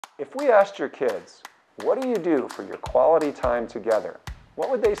If we asked your kids, what do you do for your quality time together? What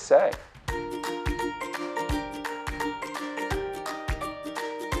would they say?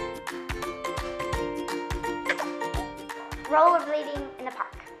 Rollerblading in the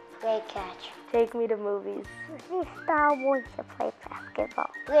park. Play catch. Take me to movies. See Star Wars to play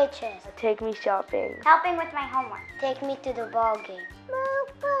basketball. Play chess. Take me shopping. Helping with my homework. Take me to the ball game.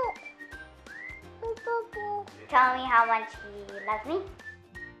 Tell me how much he loves me.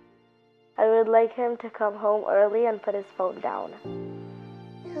 I would like him to come home early and put his phone down.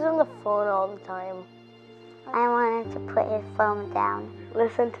 He's on the phone all the time. I want him to put his phone down.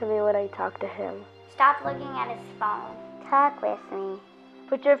 Listen to me when I talk to him. Stop looking at his phone. Talk with me.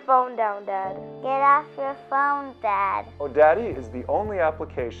 Put your phone down, Dad. Get off your phone, Dad. ODaddy is the only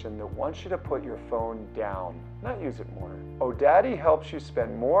application that wants you to put your phone down, not use it more. ODaddy helps you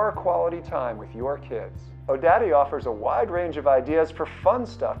spend more quality time with your kids. ODaddy offers a wide range of ideas for fun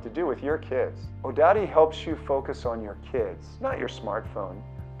stuff to do with your kids. ODaddy helps you focus on your kids, not your smartphone,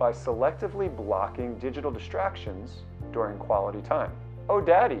 by selectively blocking digital distractions during quality time.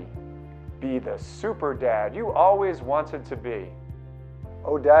 ODaddy, be the super dad you always wanted to be.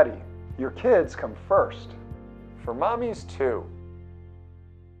 ODaddy, your kids come first. For mommies too.